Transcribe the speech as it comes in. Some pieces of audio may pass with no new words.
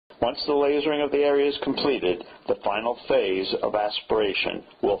Once the lasering of the area is completed, the final phase of aspiration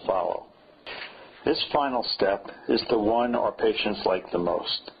will follow. This final step is the one our patients like the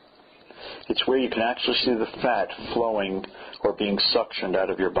most. It's where you can actually see the fat flowing or being suctioned out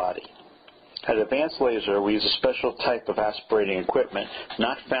of your body. At Advanced Laser, we use a special type of aspirating equipment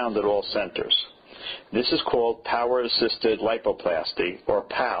not found at all centers. This is called Power Assisted Lipoplasty, or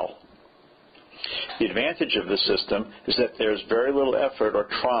PAL. The advantage of this system is that there is very little effort or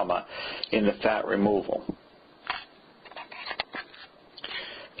trauma in the fat removal.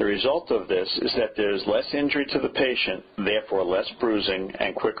 The result of this is that there is less injury to the patient, therefore less bruising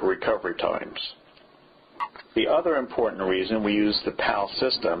and quicker recovery times. The other important reason we use the PAL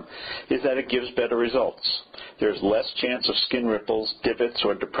system is that it gives better results. There is less chance of skin ripples, divots,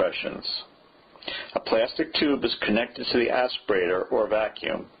 or depressions. A plastic tube is connected to the aspirator or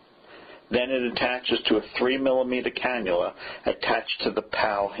vacuum. Then it attaches to a 3mm cannula attached to the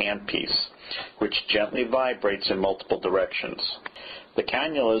PAL handpiece, which gently vibrates in multiple directions. The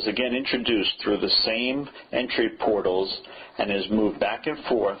cannula is again introduced through the same entry portals and is moved back and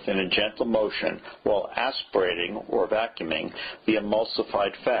forth in a gentle motion while aspirating or vacuuming the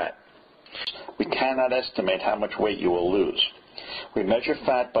emulsified fat. We cannot estimate how much weight you will lose. We measure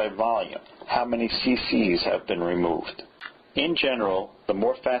fat by volume, how many cc's have been removed. In general, the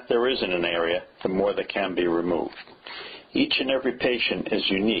more fat there is in an area, the more that can be removed. Each and every patient is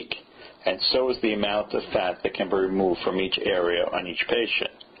unique, and so is the amount of fat that can be removed from each area on each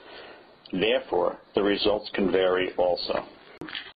patient. Therefore, the results can vary also.